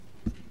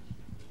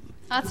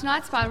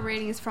Tonight's Bible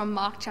reading is from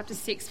Mark chapter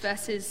 6,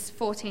 verses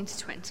 14 to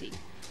 20.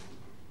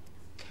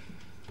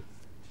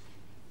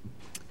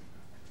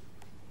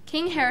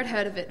 King Herod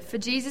heard of it, for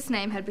Jesus'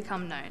 name had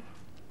become known.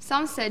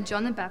 Some said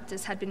John the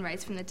Baptist had been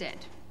raised from the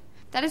dead.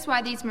 That is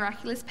why these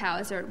miraculous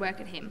powers are at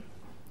work at him.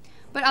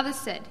 But others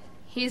said,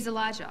 he is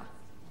Elijah.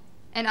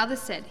 And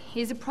others said,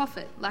 he is a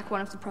prophet, like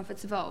one of the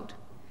prophets of old.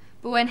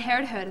 But when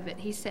Herod heard of it,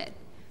 he said,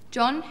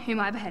 John, whom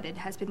I beheaded,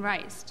 has been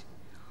raised.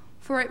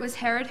 For it was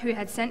Herod who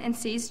had sent and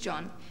seized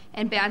John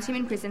and bound him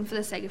in prison for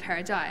the sake of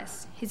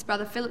Herodias, his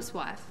brother Philip's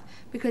wife,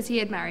 because he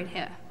had married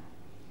her.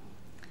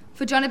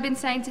 For John had been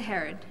saying to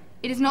Herod,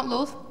 it is not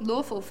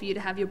lawful for you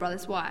to have your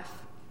brother's wife.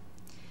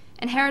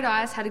 And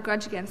Herodias had a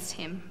grudge against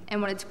him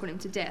and wanted to put him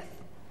to death.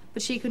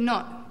 But she could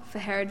not, for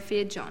Herod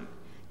feared John,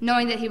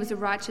 knowing that he was a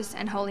righteous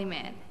and holy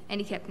man,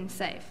 and he kept him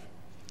safe.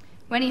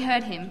 When he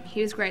heard him,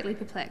 he was greatly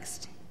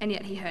perplexed, and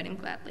yet he heard him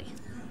gladly.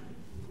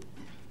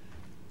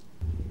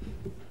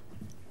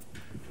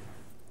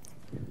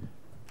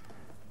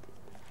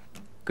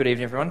 Good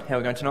evening, everyone. How are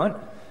we going tonight?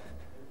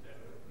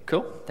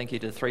 Cool. Thank you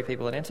to the three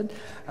people that answered.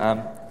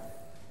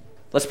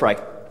 Let's pray.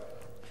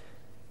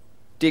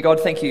 Dear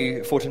God, thank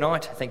you for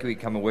tonight. Thank you we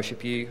come and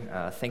worship you.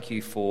 Thank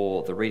you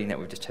for the reading that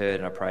we've just heard,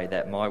 and I pray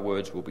that my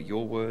words will be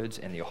your words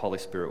and your Holy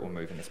Spirit will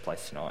move in this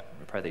place tonight.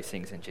 We pray these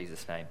things in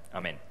Jesus' name.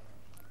 Amen.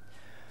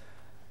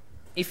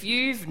 If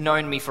you've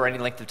known me for any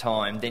length of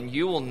time, then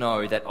you will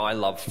know that I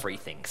love free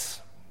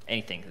things.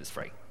 Anything is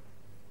free.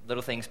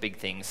 Little things, big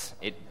things,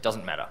 it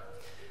doesn't matter.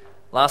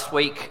 Last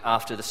week,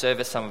 after the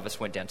service, some of us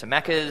went down to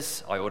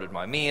Macca's. I ordered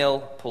my meal,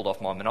 pulled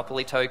off my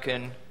Monopoly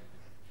token.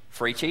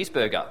 Free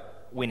cheeseburger.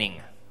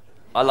 Winning.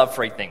 I love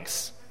free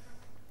things.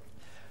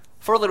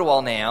 For a little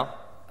while now,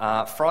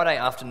 Friday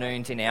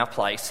afternoons in our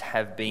place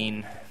have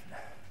been...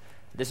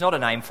 There's not a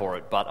name for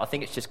it, but I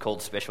think it's just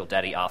called Special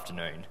Daddy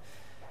Afternoon.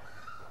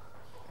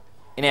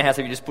 In our house,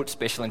 if you just put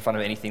special in front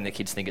of anything, the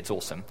kids think it's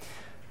awesome.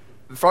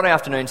 Friday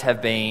afternoons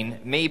have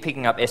been me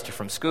picking up Esther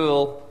from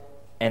school,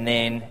 and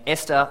then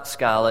Esther,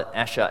 Scarlett,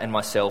 Asher and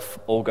myself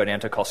all go down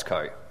to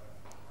Costco.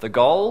 The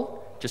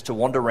goal? Just to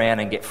wander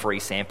around and get free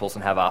samples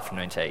and have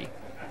afternoon tea.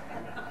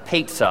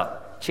 Pizza,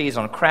 cheese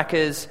on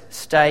crackers,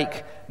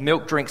 steak,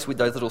 milk drinks with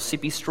those little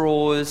sippy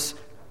straws,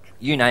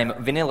 you name it,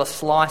 vanilla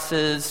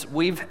slices.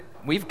 We've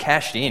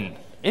cashed in.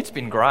 It's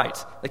been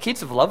great. The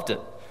kids have loved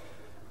it,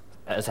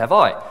 as have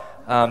I.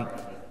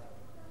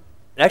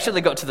 It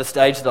actually got to the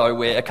stage, though,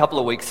 where a couple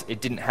of weeks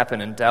it didn't happen,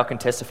 and Dale can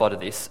testify to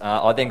this.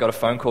 I then got a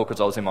phone call because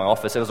I was in my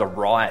office. There was a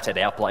riot at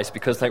our place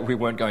because we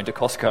weren't going to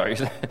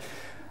Costco.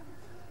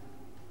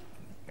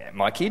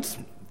 My kids,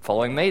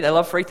 following me, they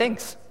love free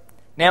things.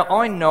 Now,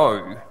 I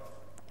know,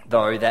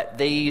 though, that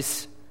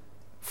these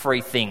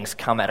free things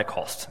come at a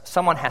cost.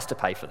 Someone has to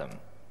pay for them.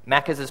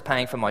 Macca's is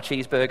paying for my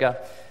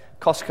cheeseburger.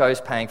 Costco's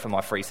paying for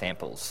my free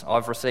samples.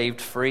 I've received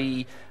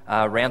free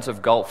rounds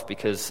of golf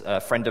because a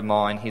friend of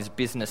mine, his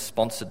business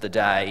sponsored the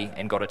day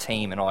and got a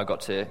team, and I got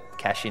to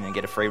cash in and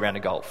get a free round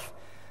of golf.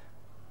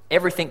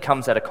 Everything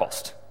comes at a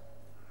cost.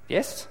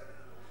 Yes?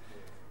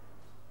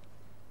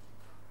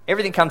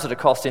 Everything comes at a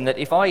cost in that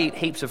if I eat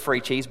heaps of free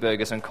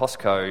cheeseburgers and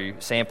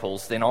Costco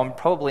samples, then I'm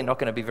probably not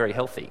going to be very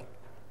healthy.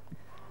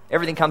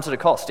 Everything comes at a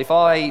cost. If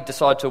I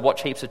decide to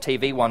watch heaps of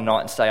TV one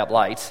night and stay up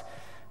late,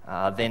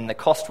 then the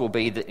cost will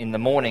be that in the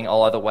morning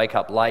I'll either wake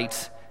up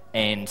late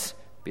and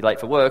be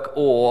late for work,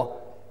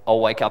 or I'll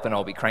wake up and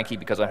I'll be cranky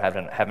because I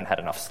haven't had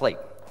enough sleep.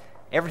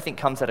 Everything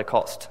comes at a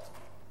cost.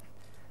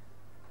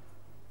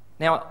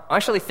 Now, I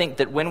actually think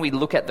that when we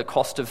look at the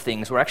cost of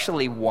things, we're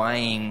actually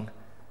weighing,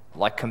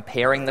 like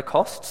comparing the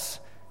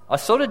costs. I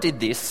sort of did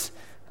this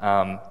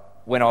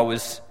when I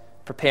was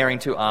preparing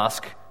to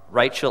ask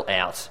Rachel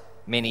out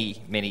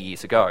many, many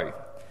years ago.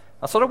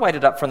 I sort of weighed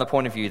it up from the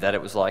point of view that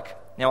it was like,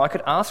 now I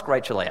could ask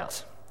Rachel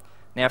out.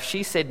 Now if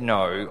she said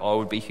no, I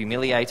would be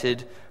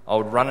humiliated, I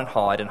would run and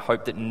hide and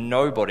hope that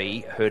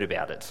nobody heard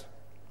about it.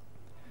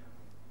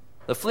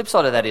 The flip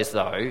side of that is,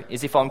 though,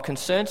 is if I'm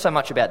concerned so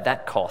much about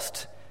that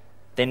cost,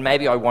 then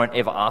maybe I won't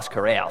ever ask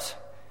her out.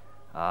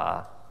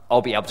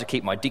 I'll be able to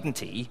keep my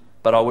dignity,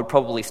 but I would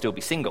probably still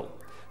be single.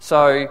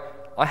 So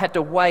I had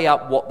to weigh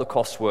up what the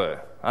costs were.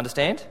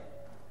 Understand?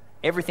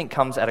 Everything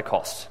comes at a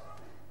cost.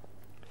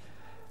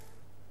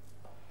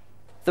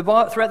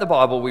 Throughout the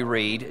Bible we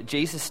read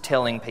Jesus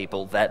telling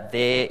people that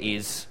there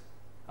is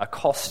a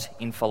cost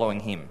in following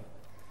him.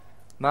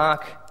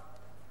 Mark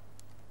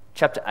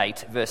chapter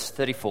 8 verse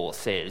 34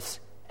 says,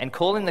 "And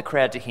calling the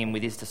crowd to him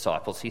with his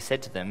disciples, he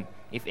said to them,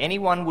 'If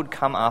anyone would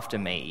come after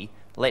me,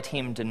 let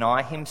him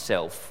deny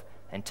himself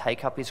and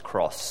take up his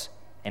cross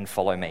and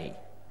follow me.'"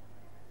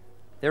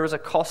 There is a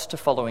cost to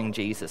following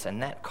Jesus,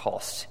 and that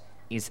cost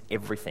is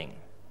everything.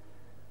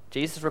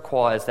 Jesus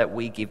requires that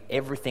we give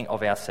everything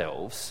of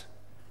ourselves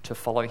to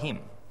follow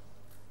him.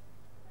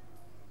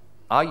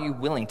 Are you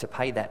willing to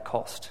pay that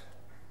cost?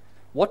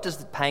 What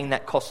does paying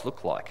that cost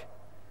look like?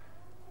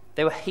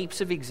 There were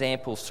heaps of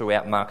examples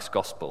throughout Mark's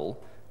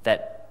gospel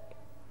that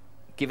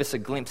give us a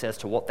glimpse as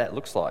to what that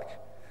looks like.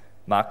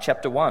 Mark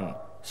chapter 1,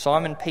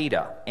 Simon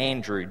Peter,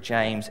 Andrew,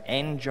 James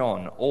and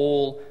John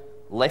all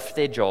left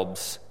their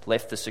jobs,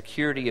 left the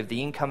security of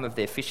the income of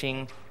their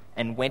fishing,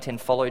 and went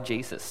and followed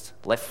Jesus,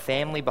 left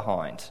family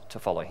behind to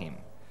follow him.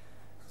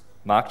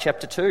 Mark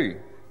chapter 2,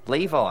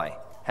 Levi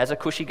has a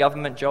cushy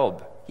government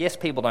job. Yes,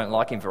 people don't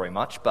like him very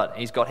much, but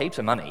he's got heaps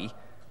of money,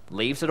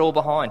 leaves it all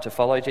behind to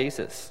follow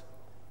Jesus.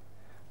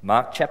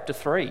 Mark chapter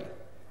 3,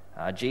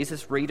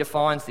 Jesus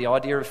redefines the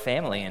idea of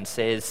family and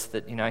says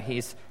that,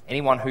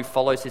 anyone who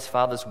follows his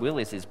Father's will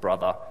is his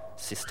brother,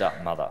 sister,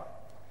 mother.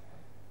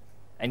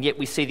 And yet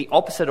we see the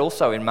opposite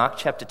also in Mark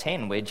chapter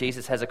 10, where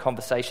Jesus has a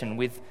conversation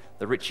with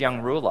the rich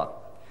young ruler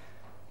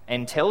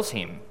and tells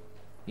him,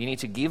 you need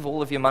to give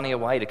all of your money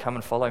away to come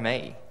and follow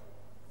me.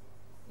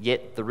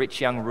 Yet the rich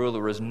young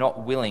ruler is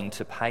not willing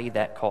to pay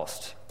that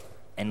cost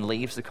and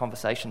leaves the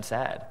conversation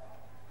sad.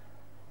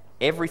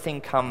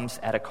 Everything comes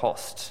at a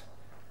cost.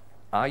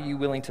 Are you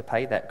willing to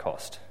pay that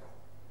cost?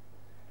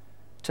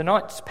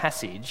 Tonight's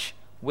passage,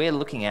 we're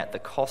looking at the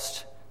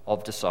cost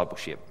of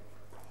discipleship.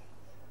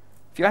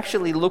 If you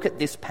actually look at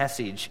this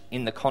passage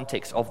in the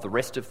context of the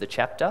rest of the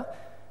chapter,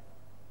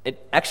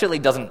 it actually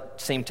doesn't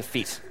seem to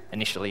fit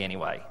initially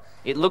anyway.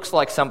 It looks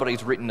like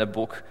somebody's written a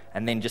book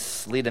and then just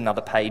slid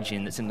another page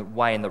in that's in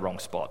the wrong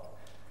spot.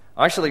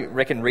 I actually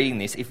reckon reading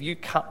this, if you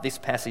cut this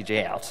passage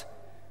out,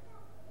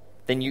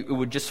 then it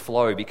would just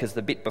flow, because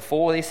the bit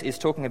before this is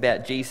talking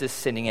about Jesus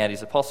sending out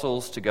his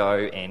apostles to go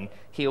and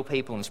heal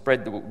people and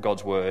spread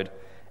God's word,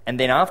 and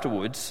then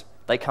afterwards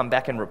they come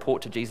back and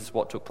report to Jesus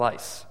what took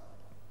place.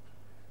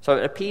 So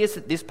it appears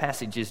that this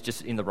passage is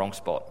just in the wrong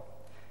spot.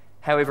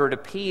 However, it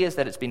appears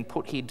that it's been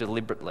put here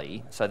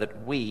deliberately so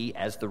that we,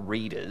 as the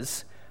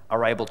readers,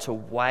 are able to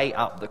weigh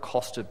up the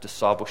cost of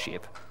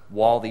discipleship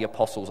while the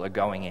apostles are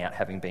going out,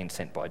 having been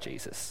sent by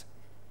Jesus.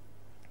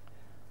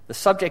 The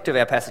subject of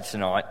our passage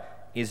tonight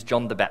is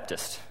John the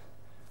Baptist.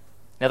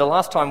 Now, the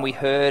last time we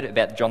heard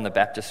about John the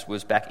Baptist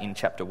was back in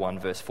chapter 1,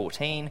 verse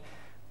 14,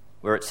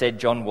 where it said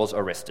John was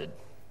arrested.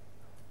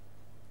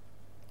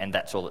 And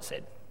that's all it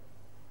said.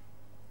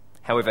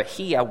 However,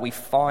 here we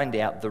find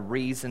out the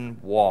reason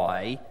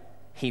why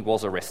he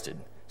was arrested.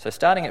 So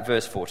starting at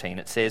verse 14,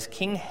 it says,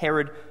 King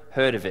Herod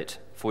heard of it,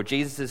 for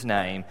Jesus'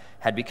 name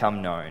had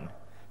become known.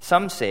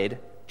 Some said,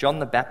 John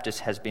the Baptist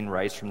has been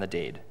raised from the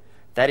dead.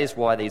 That is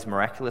why these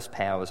miraculous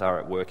powers are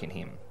at work in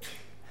him.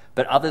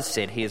 But others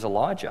said, he is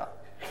Elijah.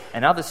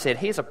 And others said,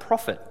 he is a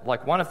prophet,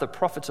 like one of the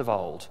prophets of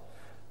old.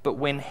 But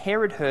when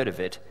Herod heard of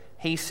it,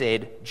 he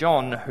said,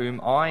 John,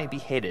 whom I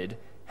beheaded,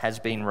 has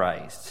been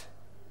raised.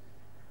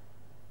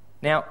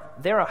 Now,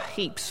 there are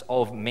heaps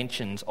of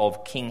mentions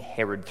of King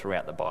Herod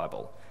throughout the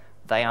Bible.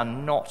 They are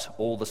not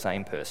all the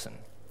same person.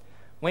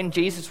 When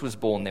Jesus was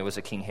born, there was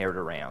a King Herod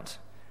around.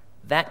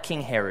 That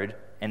King Herod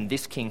and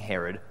this King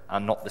Herod are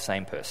not the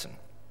same person.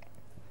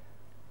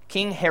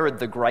 King Herod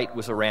the Great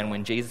was around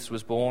when Jesus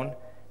was born.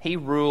 He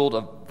ruled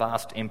a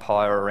vast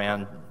empire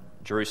around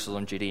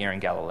Jerusalem, Judea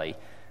and Galilee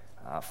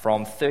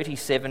from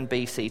 37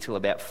 BC till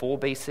about 4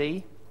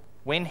 BC.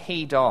 When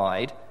he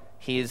died,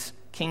 his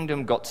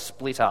kingdom got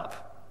split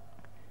up.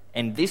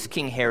 And this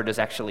King Herod is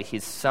actually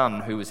his son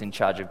who was in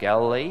charge of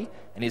Galilee,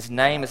 and his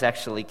name is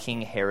actually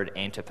King Herod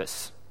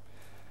Antipas.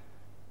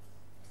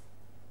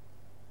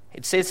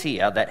 It says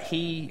here that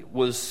he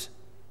was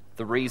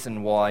the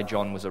reason why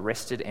John was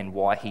arrested and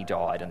why he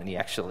died, and then he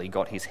actually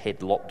got his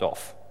head lopped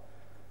off.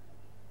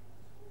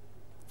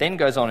 Then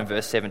goes on in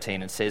verse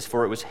 17 and says,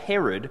 For it was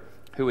Herod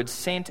who had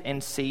sent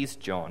and seized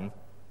John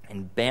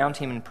and bound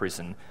him in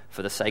prison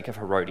for the sake of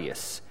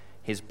Herodias,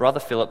 his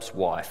brother Philip's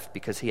wife,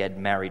 because he had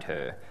married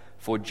her.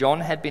 For John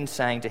had been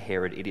saying to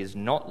Herod, It is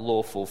not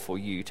lawful for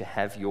you to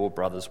have your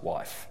brother's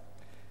wife.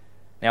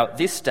 Now, at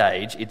this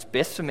stage, it's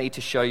best for me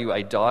to show you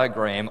a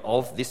diagram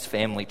of this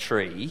family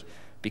tree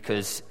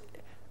because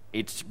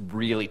it's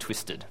really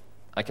twisted.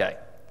 Okay,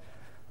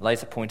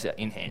 laser pointer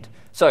in hand.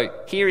 So,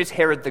 here is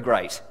Herod the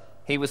Great.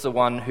 He was the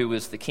one who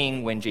was the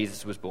king when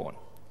Jesus was born.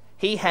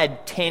 He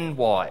had 10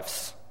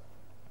 wives.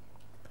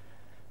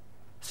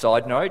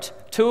 Side note,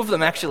 2 of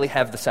them actually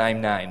have the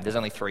same name. There's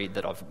only 3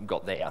 that I've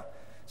got there.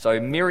 So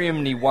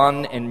Miriam ni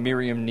 1 and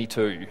Miriam ni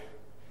 2.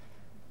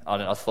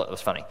 I thought it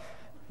was funny.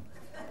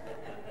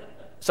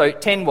 So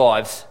 10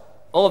 wives,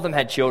 all of them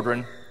had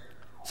children.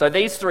 So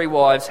these 3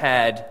 wives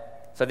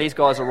these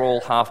guys are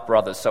all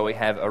half-brothers. So we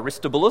have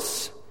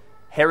Aristobulus,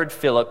 Herod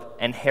Philip,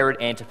 and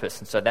Herod Antipas.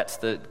 And so that's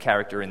the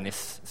character in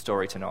this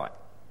story tonight.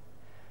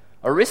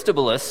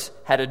 Aristobulus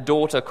had a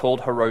daughter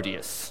called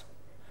Herodias.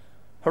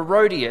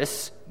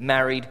 Herodias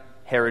married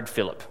Herod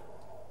Philip.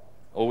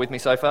 All with me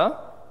so far?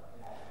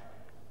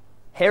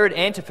 Herod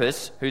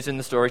Antipas, who's in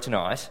the story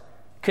tonight,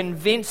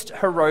 convinced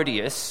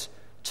Herodias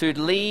to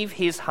leave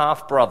his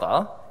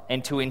half-brother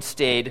and to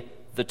instead,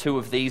 the 2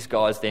 of these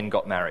guys then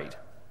got married.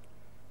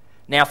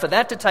 Now, for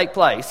that to take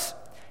place,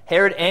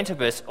 Herod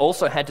Antipas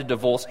also had to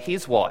divorce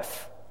his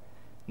wife.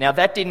 Now,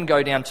 that didn't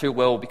go down too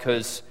well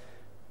because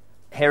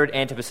Herod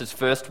Antipas'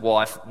 first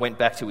wife went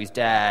back to his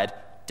dad.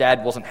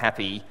 Dad wasn't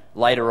happy.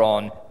 Later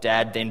on,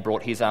 Dad then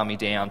brought his army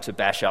down to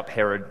bash up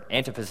Herod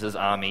Antipas'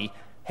 army.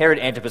 Herod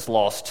Antipas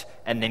lost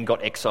and then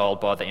got exiled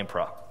by the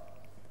emperor.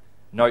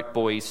 Note,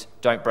 boys,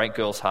 don't break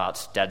girls'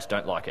 hearts. Dads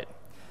don't like it.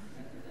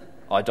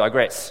 I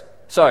digress.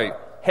 So,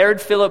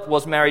 Herod Philip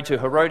was married to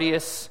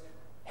Herodias.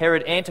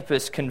 Herod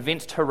Antipas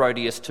convinced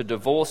Herodias to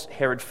divorce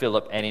Herod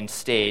Philip, and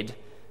instead,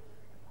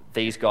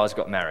 these guys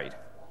got married.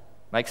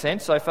 Make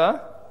sense so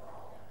far?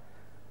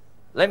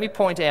 Let me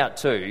point out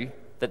too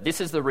that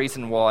this is the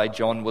reason why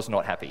John was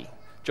not happy.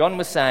 John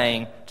was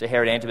saying to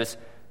Herod Antipas,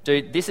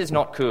 dude, this is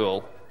not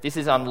cool, this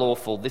is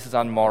unlawful, this is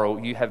unmoral,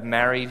 you have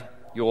married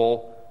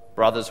your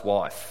brother's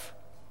wife.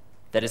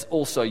 That is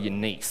also your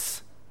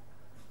niece.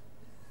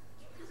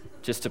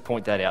 Just to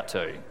point that out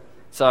too.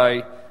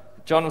 So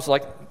John was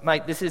like,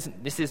 mate, this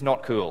is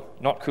not cool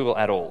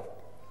at all.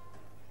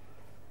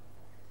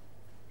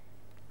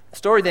 The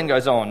story then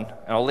goes on,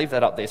 and I'll leave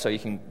that up there so you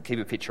can keep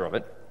a picture of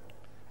it.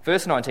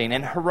 Verse 19,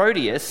 and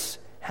Herodias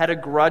had a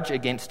grudge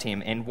against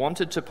him and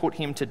wanted to put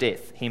him to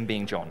death, him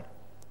being John.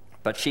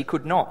 But she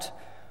could not,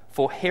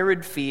 for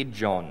Herod feared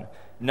John,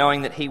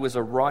 knowing that he was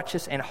a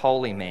righteous and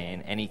holy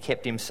man, and he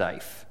kept him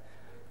safe.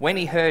 When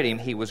he heard him,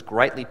 he was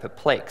greatly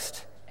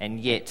perplexed, and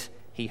yet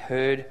he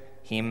heard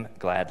him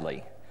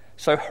gladly.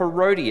 So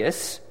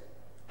Herodias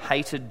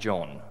hated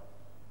John,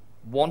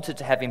 wanted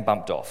to have him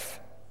bumped off.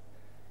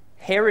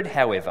 Herod,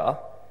 however,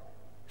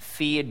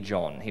 feared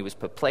John. He was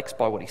perplexed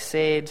by what he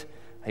said.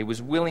 He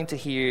was willing to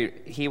hear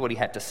what he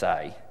had to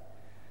say.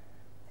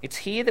 It's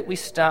here that we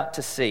start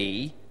to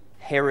see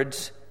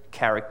Herod's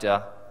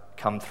character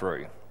come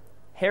through.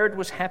 Herod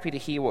was happy to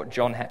hear what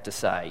John had to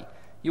say.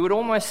 You would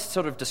almost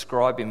sort of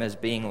describe him as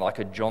being like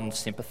a John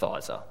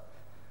sympathizer.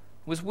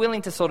 Was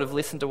willing to sort of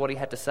listen to what he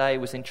had to say,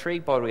 was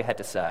intrigued by what he had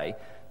to say,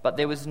 but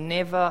there was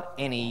never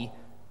any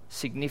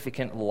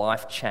significant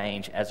life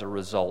change as a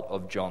result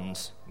of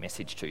John's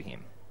message to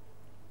him.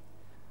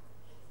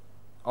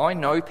 I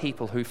know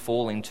people who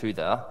fall into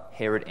the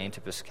Herod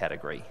Antipas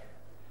category.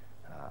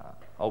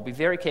 I'll be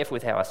very careful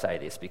with how I say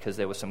this because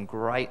there were some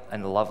great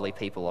and lovely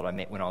people that I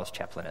met when I was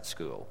chaplain at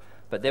school.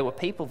 But there were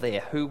people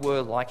there who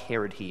were like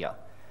Herod here,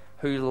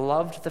 who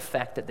loved the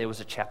fact that there was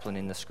a chaplain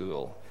in the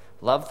school,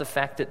 loved the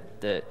fact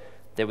that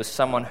there was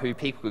someone who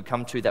people could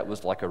come to that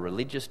was like a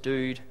religious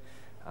dude,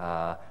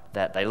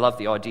 that they loved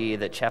the idea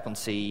that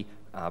chaplaincy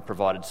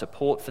provided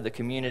support for the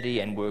community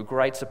and were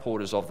great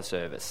supporters of the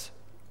service.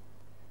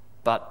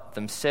 But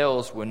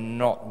themselves were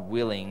not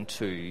willing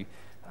to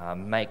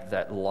make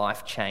that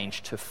life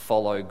change to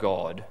follow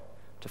God,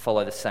 to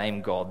follow the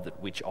same God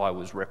that which I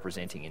was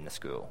representing in the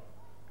school.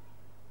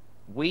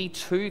 We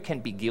too can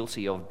be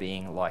guilty of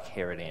being like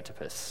Herod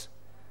Antipas,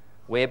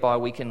 whereby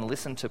we can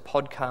listen to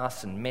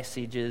podcasts and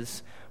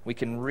messages, we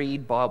can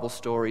read Bible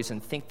stories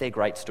and think they're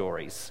great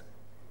stories.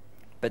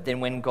 But then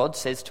when God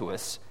says to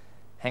us,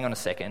 hang on a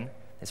second,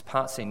 there's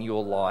parts in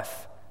your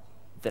life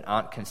that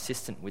aren't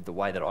consistent with the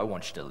way that I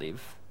want you to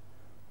live,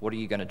 what are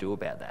you going to do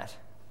about that?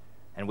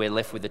 And we're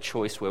left with a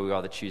choice where we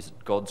either choose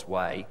God's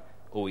way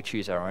or we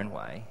choose our own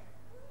way.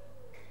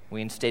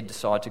 We instead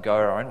decide to go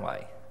our own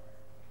way.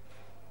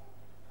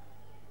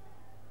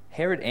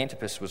 Herod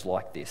Antipas was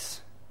like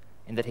this,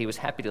 in that he was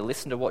happy to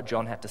listen to what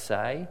John had to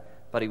say,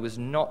 but he was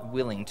not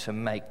willing to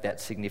make that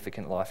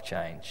significant life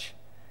change.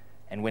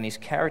 And when his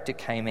character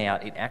came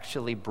out, it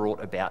actually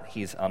brought about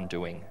his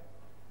undoing.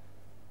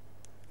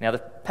 Now the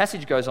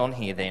passage goes on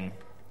here then,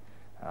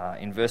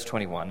 in verse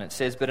 21. It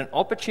says, but an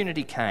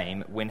opportunity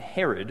came when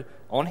Herod,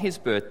 on his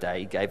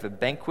birthday, gave a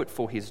banquet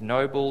for his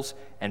nobles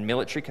and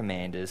military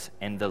commanders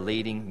and the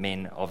leading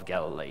men of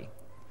Galilee.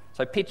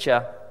 So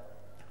picture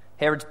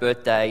Herod's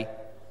birthday.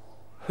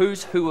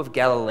 Who's who of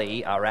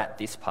Galilee are at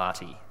this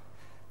party?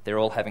 They're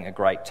all having a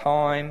great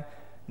time.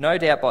 No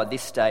doubt by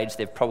this stage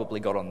they've probably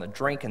got on the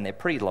drink and they're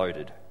pretty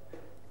loaded.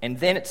 And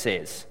then it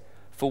says,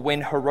 for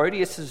when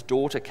Herodias'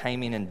 daughter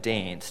came in and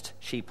danced,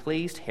 she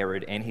pleased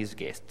Herod and his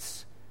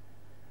guests.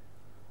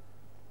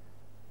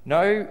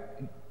 No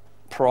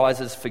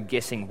prizes for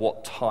guessing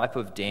what type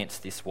of dance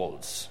this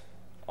was.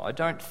 I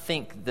don't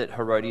think that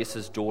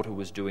Herodias' daughter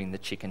was doing the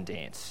chicken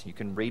dance. You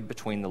can read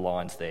between the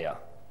lines there.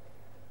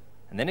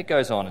 And then it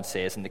goes on and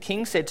says, and the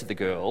king said to the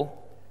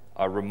girl,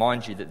 I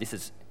remind you that this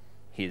is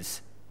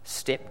his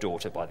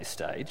stepdaughter by this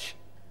stage.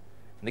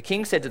 And the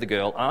king said to the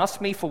girl, ask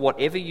me for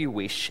whatever you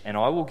wish, and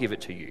I will give it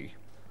to you.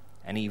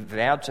 And he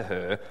vowed to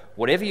her,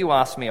 whatever you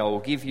ask me, I will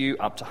give you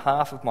up to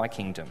half of my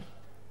kingdom.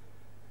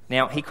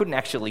 Now, he couldn't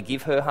actually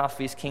give her half of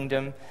his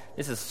kingdom.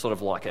 This is sort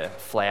of like a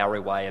flowery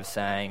way of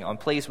saying, I'm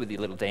pleased with your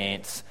little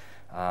dance.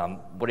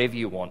 Whatever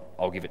you want,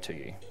 I'll give it to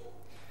you.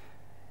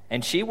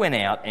 And she went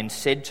out and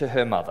said to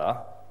her mother,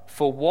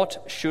 for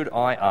what should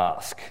I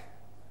ask?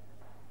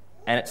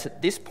 And it's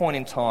at this point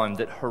in time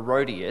that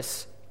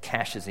Herodias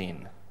cashes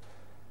in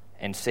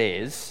and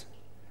says,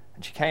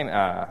 and she went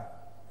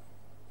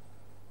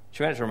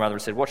to her mother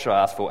and said, what should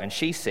I ask for? And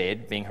she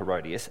said, being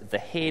Herodias, the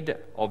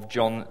head of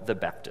John the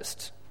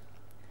Baptist.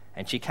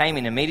 And she came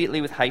in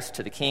immediately with haste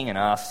to the king and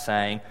asked,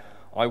 saying,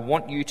 I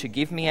want you to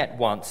give me at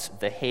once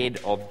the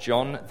head of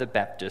John the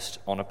Baptist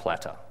on a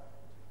platter.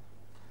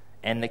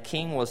 And the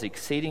king was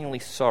exceedingly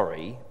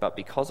sorry, but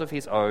because of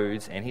his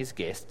oaths and his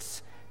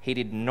guests, he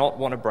did not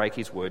want to break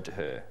his word to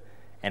her.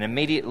 And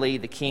immediately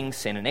the king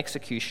sent an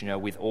executioner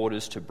with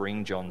orders to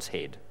bring John's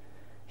head.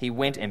 He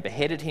went and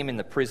beheaded him in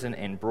the prison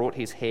and brought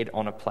his head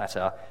on a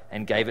platter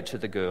and gave it to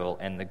the girl,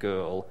 and the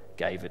girl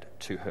gave it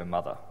to her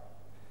mother.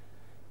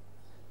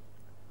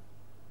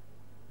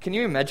 Can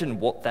you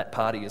imagine what that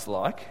party is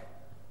like?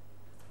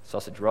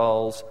 Sausage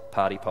rolls,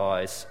 party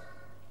pies,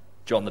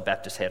 John the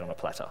Baptist's head on a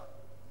platter.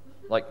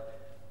 Like,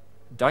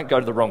 don't go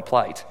to the wrong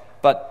plate.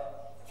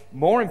 But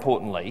more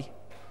importantly,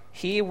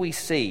 here we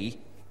see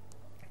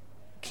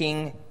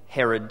King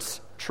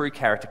Herod's true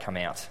character come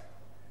out.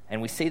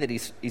 And we see that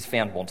he's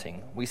found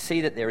wanting. We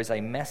see that there is a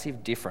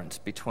massive difference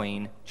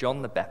between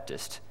John the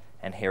Baptist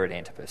and Herod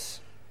Antipas.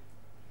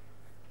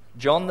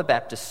 John the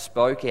Baptist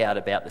spoke out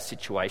about the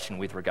situation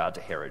with regard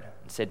to Herod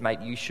and said, "Mate,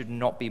 you should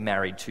not be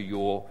married to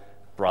your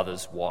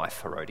brother's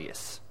wife,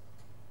 Herodias."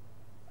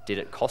 Did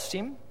it cost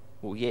him?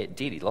 Well, yeah, it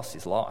did. He lost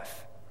his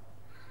life.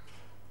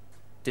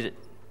 Did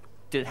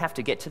it have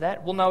to get to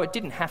that? Well, no, it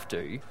didn't have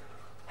to.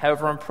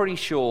 However, I'm pretty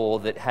sure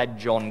that had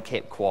John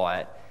kept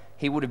quiet,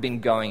 he would have been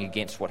going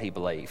against what he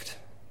believed.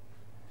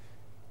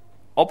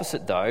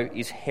 Opposite, though,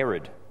 is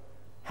Herod.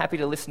 Happy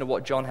to listen to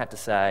what John had to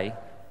say.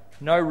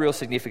 No real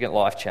significant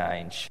life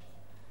change.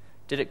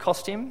 Did it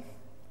cost him?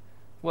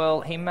 Well,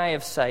 he may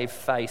have saved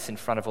face in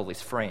front of all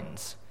his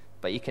friends,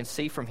 but you can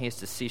see from his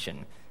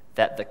decision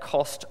that the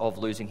cost of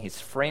losing his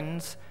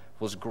friends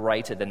was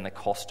greater than the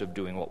cost of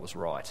doing what was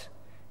right.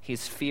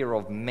 His fear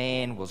of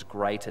man was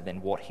greater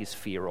than what his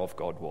fear of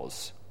God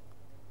was.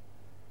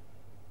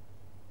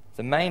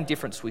 The main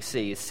difference we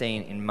see is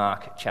seen in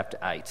Mark chapter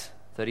 8,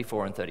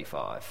 34 and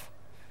 35.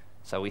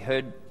 So we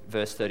heard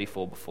verse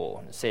 34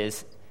 before. It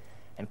says,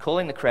 "And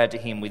calling the crowd to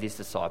him with his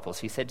disciples,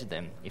 he said to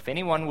them, 'If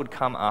anyone would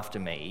come after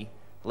me,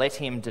 let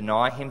him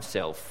deny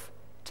himself,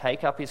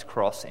 take up his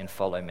cross and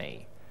follow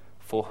me.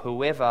 For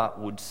whoever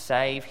would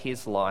save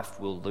his life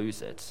will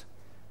lose it,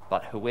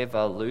 but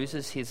whoever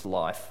loses his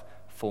life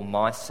for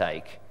my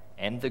sake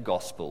and the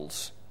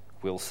gospel's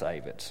will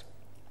save it.'"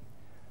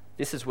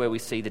 This is where we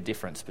see the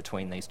difference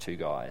between these two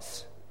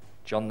guys.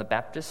 John the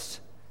Baptist,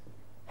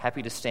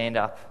 happy to stand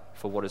up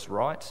for what is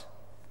right.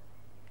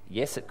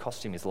 Yes, it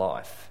cost him his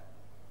life,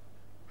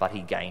 but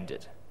he gained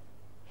it.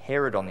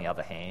 Herod, on the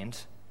other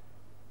hand,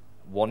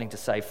 wanting to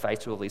save face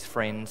to all his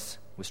friends,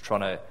 was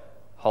trying to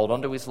hold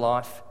on to his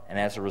life, and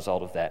as a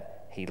result of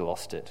that, he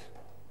lost it.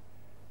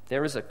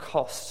 There is a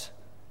cost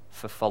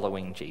for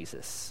following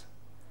Jesus.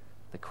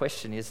 The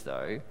question is,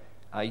 though,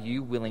 are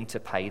you willing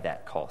to pay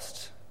that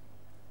cost?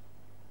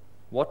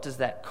 What does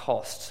that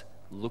cost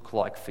look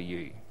like for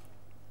you?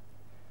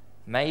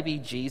 Maybe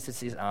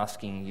Jesus is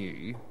asking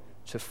you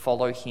to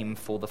follow him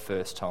for the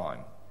first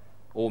time.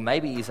 Or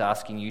maybe he's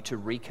asking you to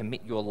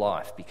recommit your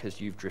life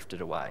because you've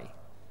drifted away.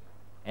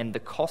 And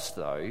the cost,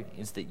 though,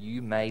 is that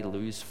you may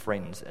lose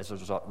friends as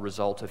a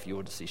result of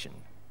your decision.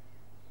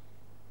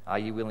 Are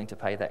you willing to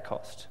pay that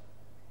cost?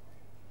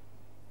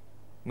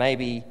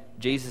 Maybe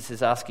Jesus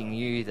is asking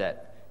you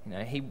that,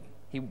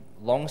 he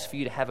longs for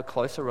you to have a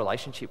closer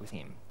relationship with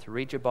him, to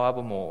read your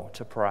Bible more,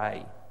 to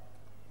pray.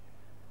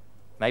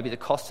 Maybe the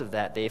cost of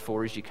that,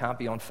 therefore, is you can't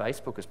be on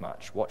Facebook as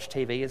much, watch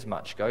TV as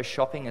much, go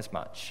shopping as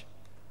much,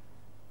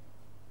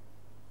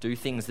 do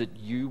things that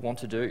you want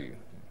to do.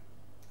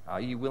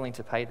 Are you willing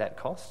to pay that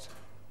cost?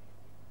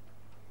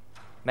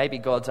 Maybe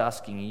God's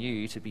asking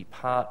you to be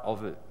part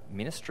of a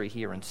ministry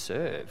here and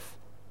serve.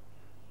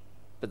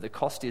 But the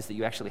cost is that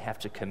you actually have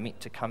to commit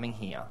to coming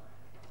here,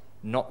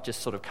 not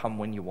just sort of come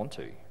when you want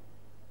to.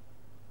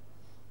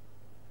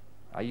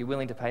 Are you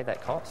willing to pay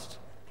that cost?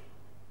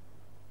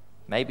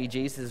 Maybe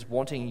Jesus is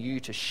wanting you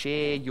to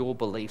share your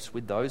beliefs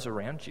with those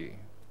around you,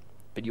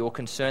 but you're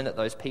concerned that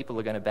those people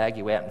are going to bag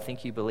you out and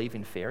think you believe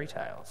in fairy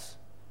tales.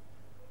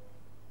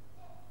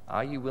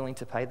 Are you willing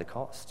to pay the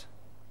cost?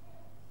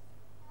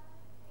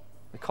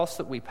 The cost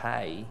that we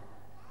pay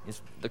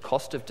is the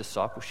cost of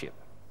discipleship.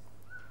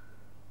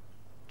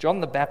 John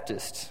the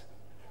Baptist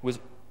was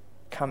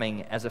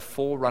coming as a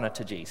forerunner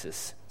to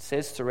Jesus. It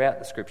says throughout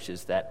the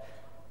scriptures that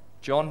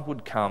John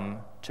would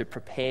come to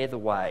prepare the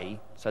way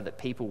so that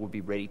people would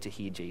be ready to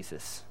hear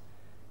Jesus.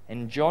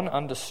 And John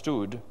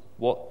understood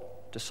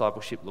what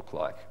discipleship looked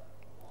like.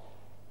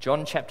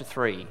 John chapter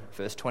 3,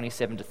 verse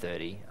 27 to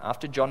 30,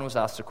 after John was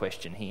asked a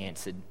question, he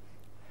answered,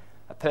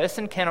 "A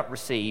person cannot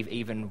receive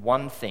even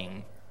one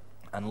thing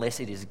unless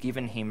it is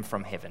given him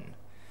from heaven.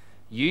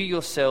 You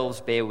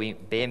yourselves bear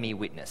me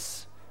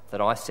witness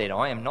that I said,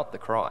 I am not the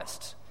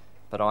Christ,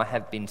 but I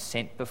have been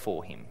sent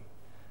before him.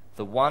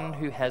 The one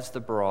who has the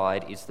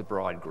bride is the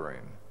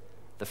bridegroom.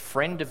 The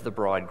friend of the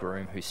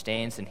bridegroom who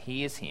stands and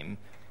hears him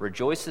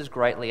rejoices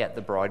greatly at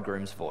the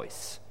bridegroom's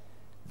voice.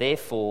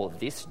 Therefore,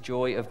 this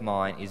joy of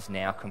mine is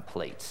now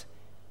complete.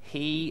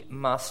 He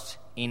must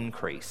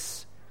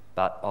increase,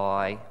 but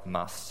I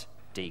must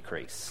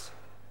decrease."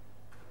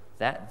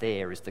 That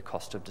there is the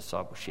cost of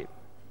discipleship.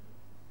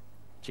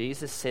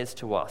 Jesus says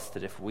to us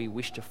that if we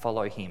wish to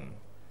follow him,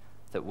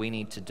 that we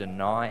need to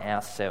deny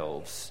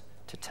ourselves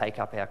to take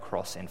up our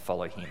cross and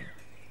follow him.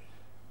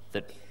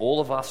 That all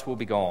of us will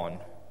be gone.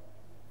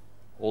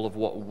 All of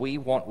what we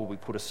want will be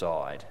put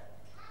aside.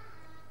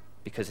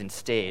 because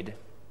instead,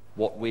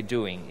 what we're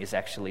doing is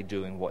actually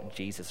doing what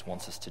Jesus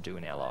wants us to do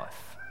in our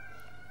life.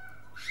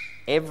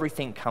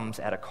 Everything comes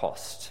at a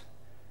cost.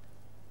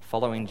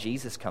 Following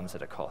Jesus comes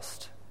at a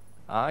cost.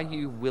 Are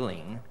you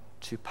willing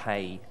to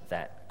pay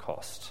that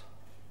cost?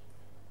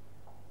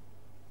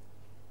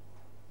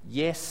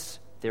 Yes,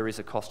 there is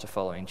a cost to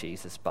following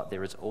Jesus, but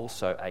there is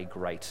also a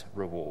great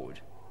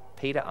reward.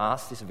 Peter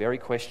asked this very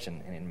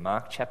question in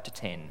Mark chapter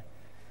 10.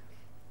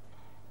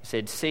 He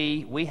said,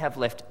 "See, we have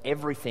left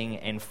everything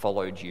and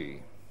followed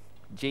you."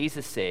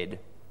 Jesus said,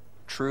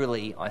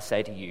 "Truly, I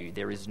say to you,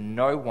 there is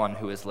no one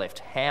who has left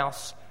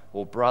house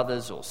or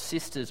brothers or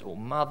sisters or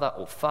mother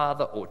or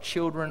father or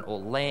children or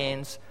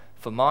lands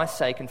for my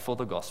sake and for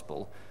the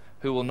gospel,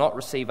 who will not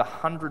receive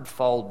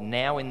 100-fold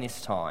now in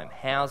this time,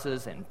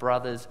 houses and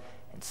brothers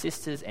and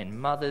sisters and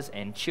mothers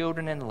and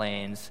children and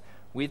lands,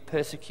 with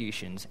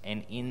persecutions,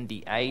 and in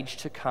the age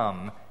to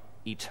come,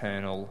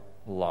 eternal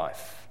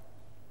life."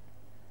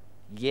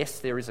 Yes,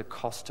 there is a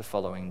cost to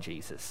following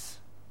Jesus.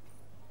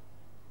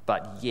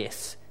 But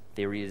yes,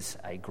 there is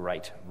a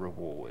great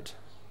reward.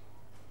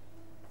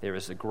 There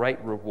is a great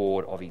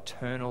reward of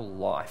eternal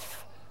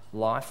life,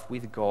 life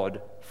with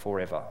God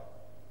forever.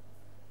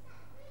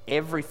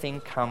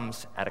 Everything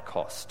comes at a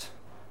cost.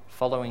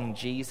 Following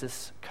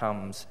Jesus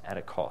comes at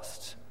a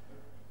cost.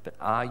 But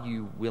are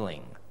you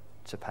willing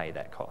to pay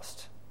that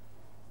cost?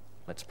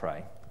 Let's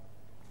pray.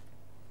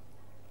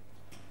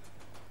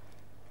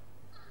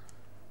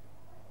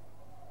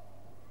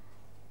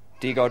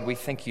 Dear God, we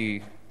thank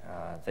you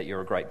that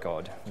you're a great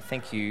God. We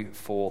thank you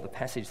for the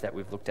passage that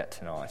we've looked at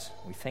tonight.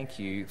 We thank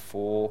you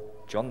for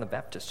John the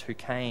Baptist, who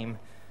came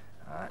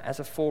as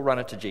a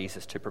forerunner to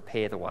Jesus to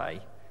prepare the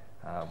way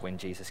when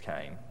Jesus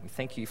came. We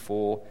thank you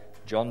for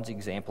John's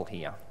example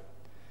here,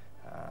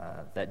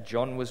 that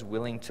John was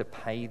willing to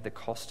pay the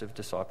cost of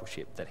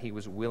discipleship, that he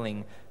was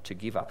willing to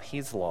give up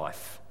his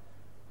life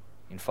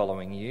in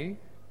following you,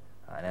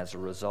 and as a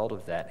result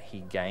of that, he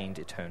gained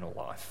eternal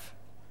life.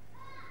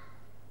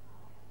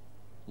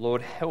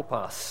 Lord, help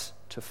us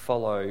to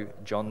follow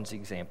John's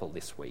example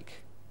this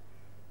week.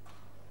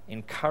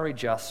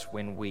 Encourage us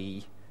when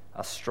we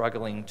are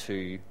struggling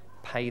to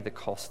pay the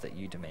cost that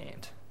you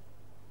demand.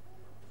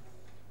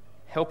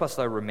 Help us,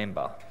 though,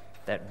 remember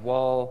that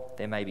while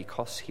there may be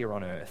costs here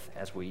on earth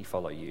as we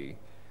follow you,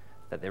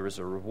 that there is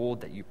a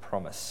reward that you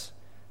promise,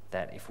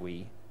 that if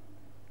we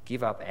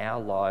give up our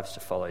lives to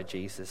follow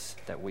Jesus,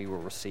 that we will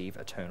receive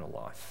eternal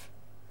life.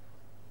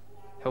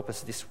 Help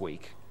us this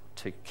week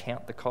to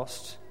count the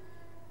cost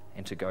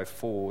and to go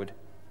forward,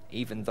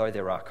 even though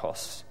there are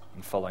costs,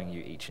 in following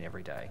you each and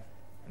every day.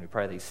 And we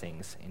pray these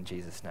things in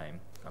Jesus' name.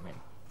 Amen.